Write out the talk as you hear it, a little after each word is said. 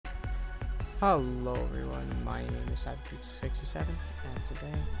Hello everyone, my name is Pizza67 and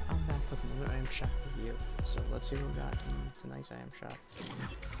today I'm back with another item shop review. So let's see what we got in tonight's item shop.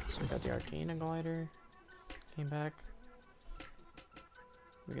 So we got the Arcana glider, came back.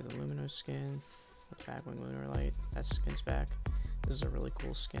 We got the Lumino skin, the Bagwing Lunar Light, that skin's back. This is a really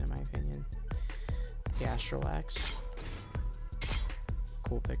cool skin in my opinion. The Astral Axe,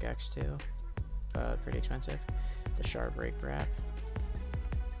 cool pickaxe too, pretty expensive. The Sharp Rake Wrap.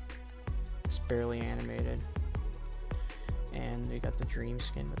 It's barely animated. And we got the Dream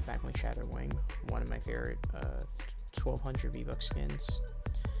skin with Backwing Shadow Wing, one of my favorite 1200 V-Bucks skins.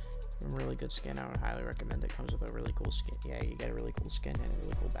 A really good skin, I would highly recommend it. Comes with a really cool skin. Yeah, you get a really cool skin and a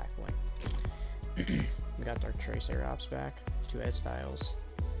really cool Backwing. We got Dark Triceratops back, 2 head styles.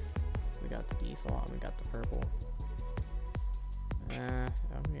 We got the default and we got the purple. I'm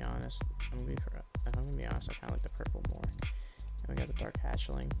gonna be honest, I kinda like the purple more. And we got the Dark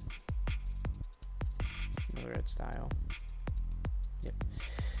Hatchling. Another red style. Yep.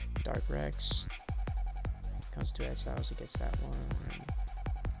 Dark Rex. Comes 2 head styles, he gets that one. And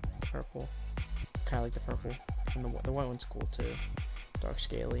purple. Kinda like the purple. And the white one's cool too. Dark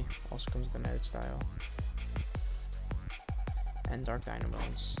Scaly. Also comes with the merit style. And Dark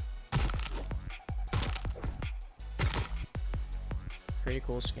Dynamones. Pretty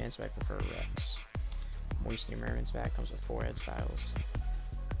cool skins, but I prefer Rex. Moisty Merman's back, comes with 4 head styles.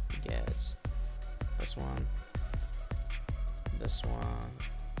 He gets this one, and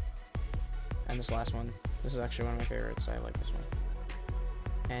this last one. This is actually one of my favorites. I like this one.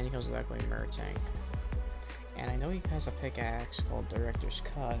 And he comes with Echoing Mirror Tank. And I know he has a pickaxe called Director's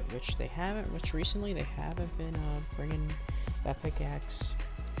Cut, which recently they haven't been bringing that pickaxe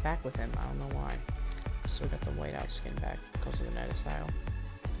back with him. I don't know why. So we got the whiteout skin back because of the meta style.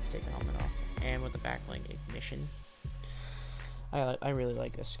 Take the helmet off, and with the backlink ignition. I really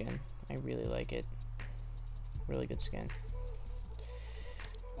like this skin. I really like it. Really good skin.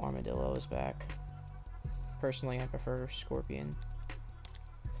 Armadillo is back. Personally, I prefer Scorpion.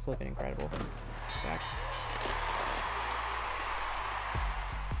 Flippin' incredible. It's back.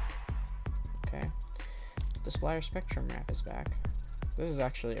 Okay. The Splatter Spectrum wrap is back. This is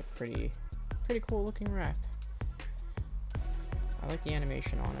actually a pretty cool looking wrap. I like the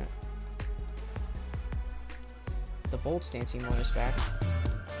animation on it. The Bolts Dancing mode is back.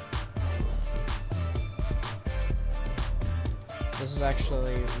 This is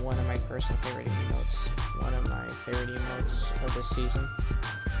actually one of my personal favorite emotes. One of my favorite emotes of this season.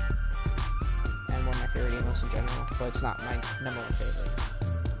 And one of my favorite emotes in general, but it's not my number one favorite.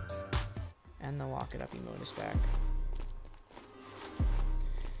 And the Lock It Up emote is back.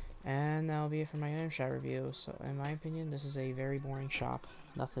 And that'll be it for my item shop review. So in my opinion, this is a very boring shop.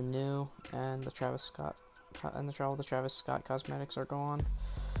 Nothing new, and the Travis Scott cosmetics are gone.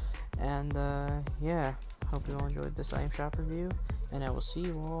 And yeah, hope you all enjoyed this item shop review, and I will see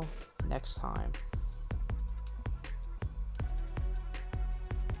you all next time.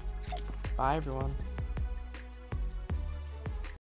 Bye everyone.